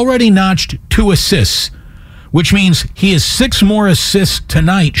has already notched 2 assists, which means he is 6 more assists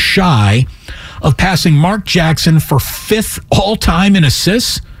tonight shy of passing Mark Jackson for 5th all-time in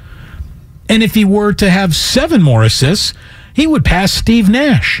assists. And if he were to have 7 more assists, he would pass Steve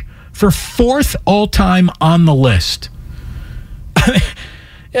Nash for 4th all-time on the list.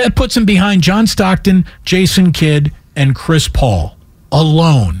 It puts him behind John Stockton, Jason Kidd, and Chris Paul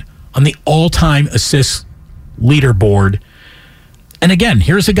alone on the all-time assists leaderboard. And again,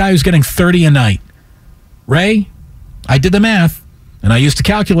 here's a guy who's getting 30 a night. Ray, I did the math, and I used to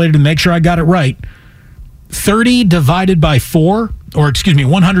calculate it to make sure I got it right. 30 divided by 4, or excuse me,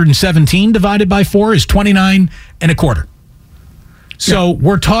 117 divided by 4 is 29 and a quarter. So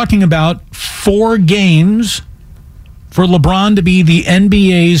we're talking about 4 games for LeBron to be the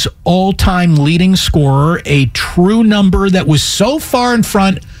NBA's all-time leading scorer, a true number that was so far in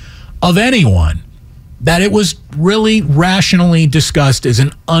front of anyone that it was really rationally discussed as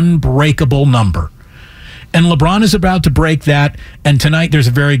an unbreakable number. And LeBron is about to break that, and tonight there's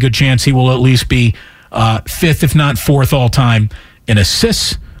a very good chance he will at least be 5th, if not 4th all-time in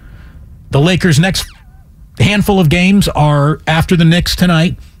assists. The Lakers' next handful of games are after the Knicks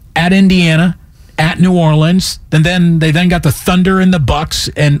tonight, at Indiana, at New Orleans, and then they got the Thunder and the Bucks,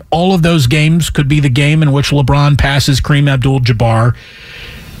 and all of those games could be the game in which LeBron passes Kareem Abdul-Jabbar.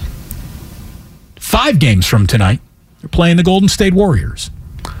 5 games from tonight, they're playing the Golden State Warriors.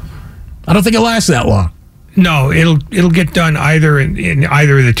 I don't think it lasts that long. No, it'll get done either in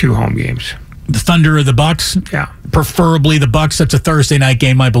either of the 2 home games. The Thunder or the Bucks? Yeah. Preferably the Bucks. That's a Thursday night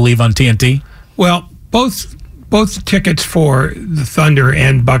game, I believe, on TNT. Well, both tickets for the Thunder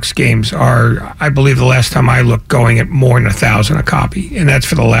and Bucks games are, I believe the last time I looked, going at more than $1,000 a copy, and that's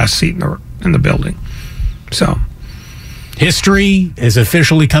for the last seat in the building. So, history is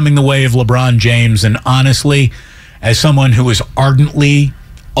officially coming the way of LeBron James, and honestly, as someone who has ardently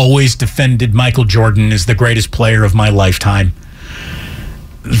always defended Michael Jordan as the greatest player of my lifetime,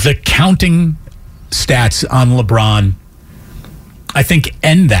 the counting stats on LeBron, I think,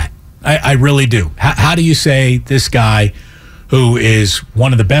 end that. I really do. How do you say this guy, who is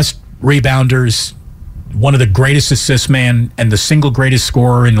one of the best rebounders, one of the greatest assist man, and the single greatest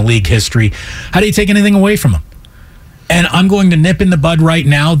scorer in the league history, how do you take anything away from him? And I'm going to nip in the bud right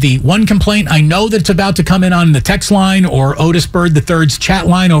now. The one complaint I know that's about to come in on the text line or Otis Bird III's chat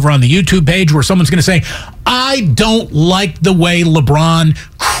line over on the YouTube page, where someone's going to say, I don't like the way LeBron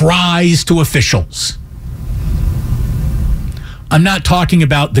cries to officials. I'm not talking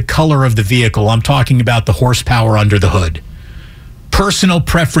about the color of the vehicle. I'm talking about the horsepower under the hood. Personal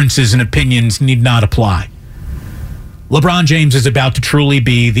preferences and opinions need not apply. LeBron James is about to truly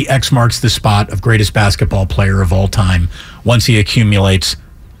be the X marks the spot of greatest basketball player of all time once he accumulates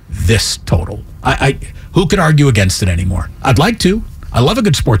this total. Who could argue against it anymore? I'd like to. I love a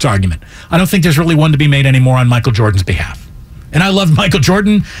good sports argument. I don't think there's really one to be made anymore on Michael Jordan's behalf. And I love Michael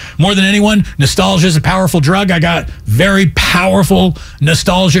Jordan more than anyone. Nostalgia is a powerful drug. I got very powerful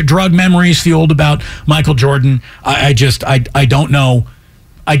nostalgia drug memories fueled about Michael Jordan. I don't know.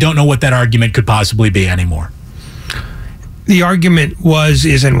 I don't know what that argument could possibly be anymore. The argument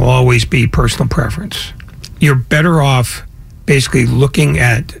is, and will always be personal preference. You're better off basically looking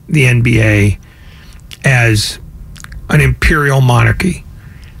at the NBA as an imperial monarchy,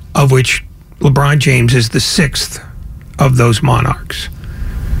 of which LeBron James is the 6th of those monarchs.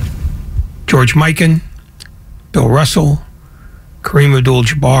 George Mikan, Bill Russell, Kareem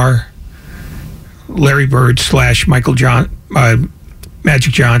Abdul-Jabbar, Larry Bird /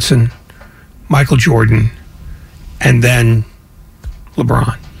 Magic Johnson, Michael Jordan, and then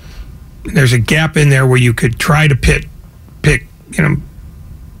LeBron. There's a gap in there where you could try to pick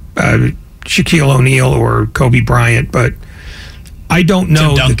Shaquille O'Neal or Kobe Bryant, but I don't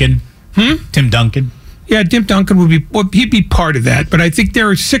know. Tim Duncan. Tim Duncan. Yeah, Tim Duncan he'd be part of that. But I think there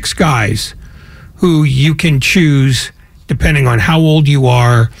are 6 guys who you can choose depending on how old you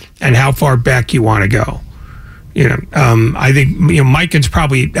are and how far back you want to go. I think Mikan's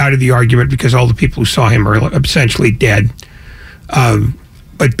probably out of the argument because all the people who saw him are essentially dead.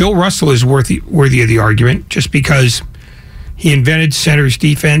 But Bill Russell is worthy of the argument just because he invented center's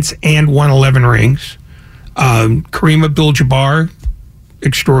defense and won 11 rings. Kareem Abdul-Jabbar,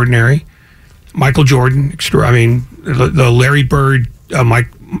 extraordinary. Michael Jordan, the Larry Bird,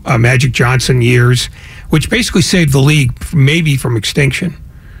 Magic Johnson years, which basically saved the league maybe from extinction.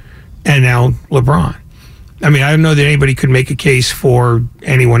 And now LeBron. I don't know that anybody could make a case for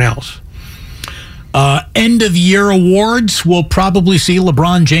anyone else. End of year awards, we'll probably see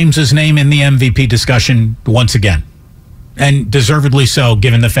LeBron James's name in the MVP discussion once again. And deservedly so,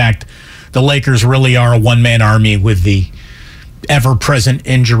 given the fact the Lakers really are a one-man army with the ever-present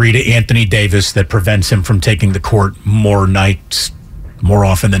injury to Anthony Davis that prevents him from taking the court more nights, more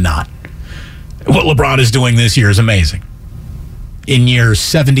often than not. What LeBron is doing this year is amazing. In year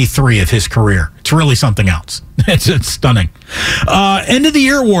 73 of his career. It's really something else. It's stunning. End of the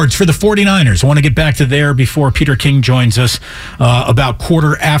year awards for the 49ers. I want to get back to there before Peter King joins us about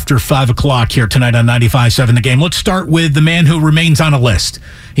 5:15 here tonight on 95.7 The Game. Let's start with the man who remains on a list.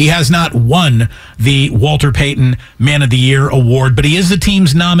 He has not won the Walter Payton Man of the Year award, but he is the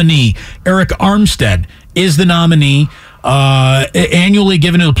team's nominee. Eric Armstead is the nominee. Annually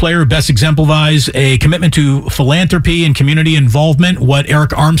given to the player who best exemplifies a commitment to philanthropy and community involvement. What Eric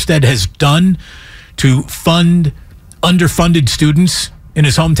Armstead has done to fund underfunded students in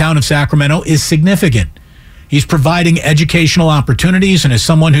his hometown of Sacramento is significant. He's providing educational opportunities, and as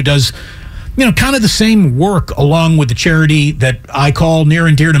someone who does, kind of the same work along with the charity that I call near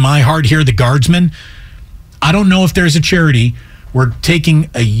and dear to my heart here, the Guardsmen, I don't know if there's a charity where taking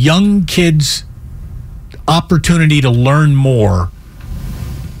a young kid's opportunity to learn more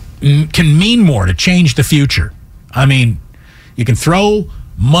can mean more to change the future. You can throw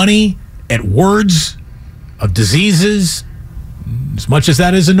money at words of diseases. As much as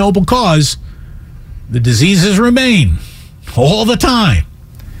that is a noble cause, the diseases remain all the time.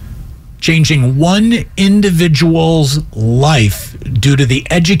 Changing one individual's life due to the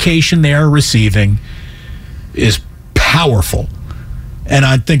education they are receiving is powerful. And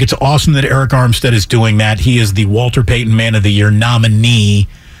I think it's awesome that Eric Armstead is doing that. He is the Walter Payton Man of the Year nominee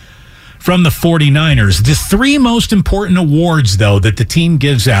from the 49ers. The 3 most important awards, though, that the team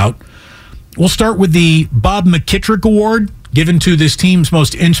gives out, we'll start with the Bob McKittrick Award, given to this team's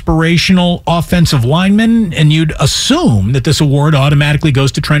most inspirational offensive lineman, and you'd assume that this award automatically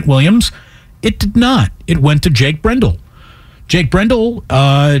goes to Trent Williams. It did not. It went to Jake Brendel. Jake Brendel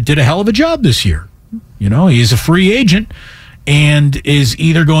did a hell of a job this year. He's a free agent and is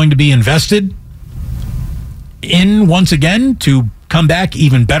either going to be invested in once again to come back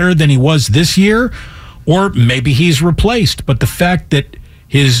even better than he was this year, or maybe he's replaced. But the fact that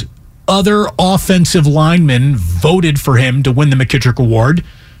his other offensive linemen voted for him to win the McKittrick Award,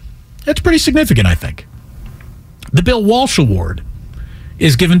 that's pretty significant, I think. The Bill Walsh Award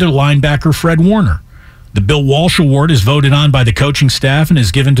is given to linebacker Fred Warner. The Bill Walsh Award is voted on by the coaching staff and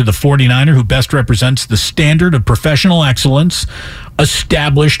is given to the 49er who best represents the standard of professional excellence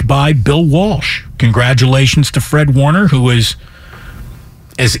established by Bill Walsh. Congratulations to Fred Warner, who is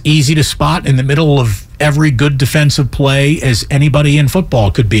as easy to spot in the middle of every good defensive play as anybody in football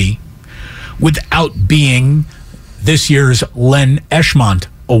could be, without being this year's Len Eshmont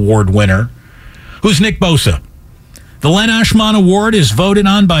Award winner, who's Nick Bosa. The Len Eshmont Award is voted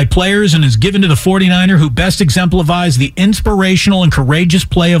on by players and is given to the 49er who best exemplifies the inspirational and courageous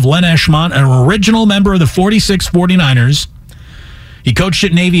play of Len Eshmont, an original member of the 46 49ers. He coached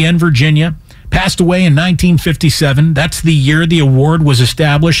at Navy and Virginia, passed away in 1957. That's the year the award was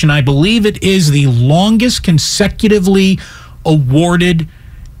established, and I believe it is the longest consecutively awarded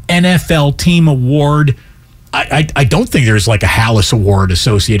NFL team award. I don't think there's like a Hallis Award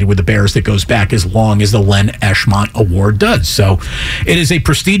associated with the Bears that goes back as long as the Len Eshmont Award does. So it is a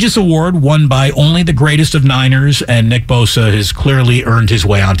prestigious award won by only the greatest of Niners, and Nick Bosa has clearly earned his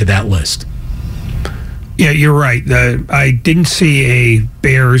way onto that list. Yeah, you're right. I didn't see a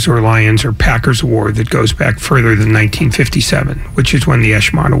Bears or Lions or Packers award that goes back further than 1957, which is when the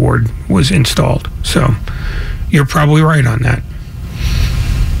Eshmont Award was installed. So you're probably right on that.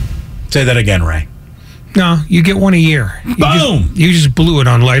 Say that again, Ray. No, you get one a year. Boom! You just blew it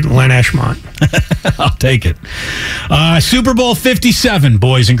on Len Eshmont. I'll take it. Super Bowl 57,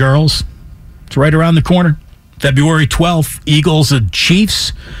 boys and girls. It's right around the corner. February 12th, Eagles and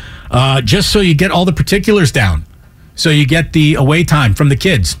Chiefs. Just so you get all the particulars down. So you get the away time from the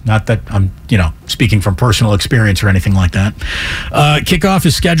kids. Not that I'm, speaking from personal experience or anything like that. Kickoff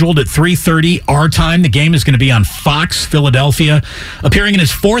is scheduled at 3:30 our time. The game is going to be on Fox. Philadelphia appearing in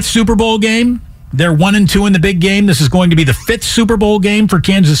his 4th Super Bowl game. They're 1-2 in the big game. This is going to be the 5th Super Bowl game for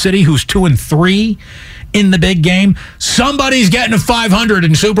Kansas City, who's 2-3 in the big game. Somebody's getting to 500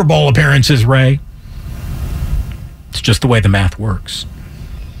 in Super Bowl appearances, Ray. It's just the way the math works.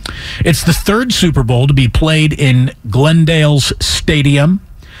 It's the 3rd Super Bowl to be played in Glendale's Stadium.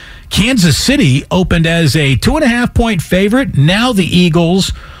 Kansas City opened as a 2.5-point favorite. Now the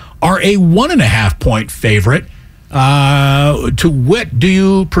Eagles are a 1.5-point favorite. To what do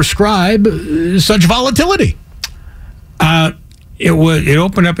you prescribe such volatility? It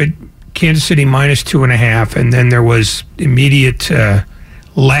opened up at Kansas City minus 2.5, and then there was immediate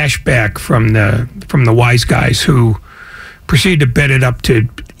lashback from the wise guys who proceeded to bet it up to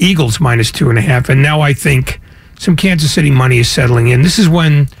Eagles minus 2.5, and now I think some Kansas City money is settling in. This is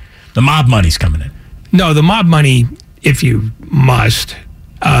when the mob money's coming in. No, the mob money, if you must.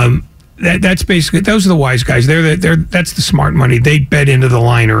 That's basically, those are the wise guys. That's the smart money. They bet into the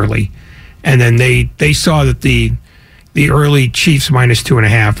line early, and then they saw that the early Chiefs minus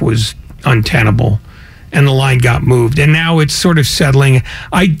 2.5 was untenable, and the line got moved. And now it's sort of settling.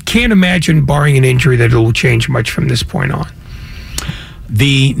 I can't imagine, barring an injury, that it will change much from this point on.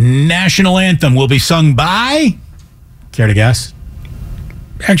 The national anthem will be sung by, care to guess?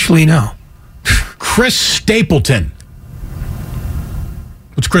 Actually, no. Chris Stapleton.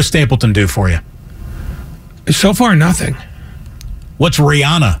 What's Chris Stapleton do for you? So far, nothing. What's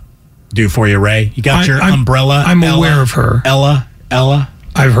Rihanna do for you, Ray? You got your umbrella? I'm aware of her. Ella.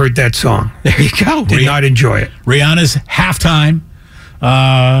 I've heard that song. There you go. Did not enjoy it. Rihanna's halftime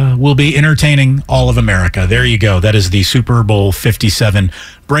will be entertaining all of America. There you go. That is the Super Bowl 57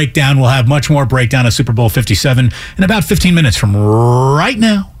 breakdown. We'll have much more breakdown of Super Bowl 57 in about 15 minutes from right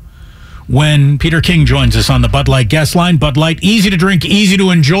now, when Peter King joins us on the Bud Light guest line. Bud Light, easy to drink, easy to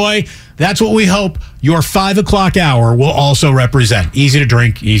enjoy. That's what we hope your 5 o'clock hour will also represent. Easy to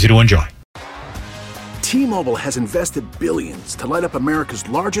drink, easy to enjoy. T-Mobile has invested billions to light up America's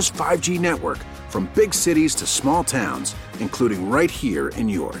largest 5G network, from big cities to small towns, including right here in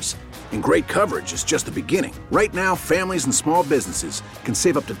yours. And great coverage is just the beginning. Right now, families and small businesses can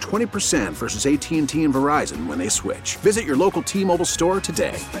save up to 20% versus AT&T and Verizon when they switch. Visit your local T-Mobile store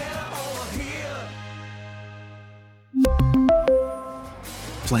today.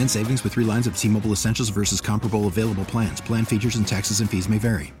 Plan savings with 3 lines of T-Mobile Essentials versus comparable available plans. Plan features and taxes and fees may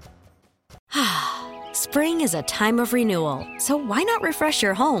vary. Spring is a time of renewal, so why not refresh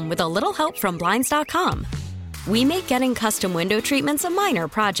your home with a little help from Blinds.com? We make getting custom window treatments a minor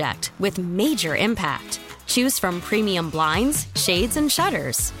project with major impact. Choose from premium blinds, shades, and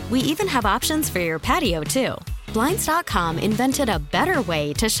shutters. We even have options for your patio, too. Blinds.com invented a better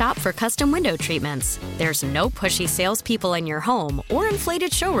way to shop for custom window treatments. There's no pushy salespeople in your home or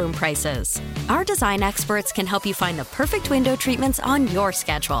inflated showroom prices. Our design experts can help you find the perfect window treatments on your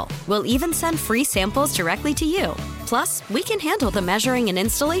schedule. We'll even send free samples directly to you. Plus, we can handle the measuring and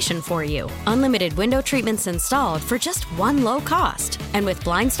installation for you. Unlimited window treatments installed for just one low cost. And with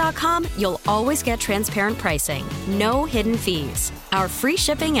Blinds.com, you'll always get transparent pricing. No hidden fees. Our free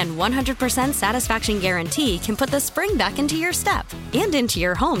shipping and 100% satisfaction guarantee can put the spring back into your step and into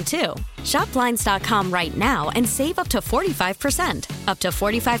your home, too. Shop Blinds.com right now and save up to 45%. Up to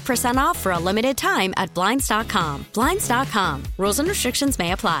 45% off for a limited time at Blinds.com. Blinds.com. Rules and restrictions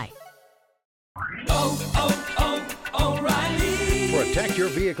may apply. Protect your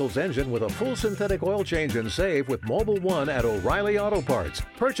vehicle's engine with a full synthetic oil change and save with Mobil 1 at O'Reilly Auto Parts.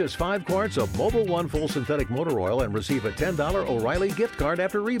 Purchase 5 quarts of Mobil 1 full synthetic motor oil and receive a $10 O'Reilly gift card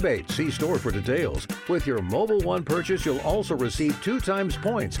after rebate. See store for details. With your Mobil 1 purchase, you'll also receive 2 times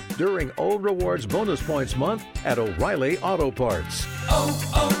points during O Rewards Bonus Points Month at O'Reilly Auto Parts.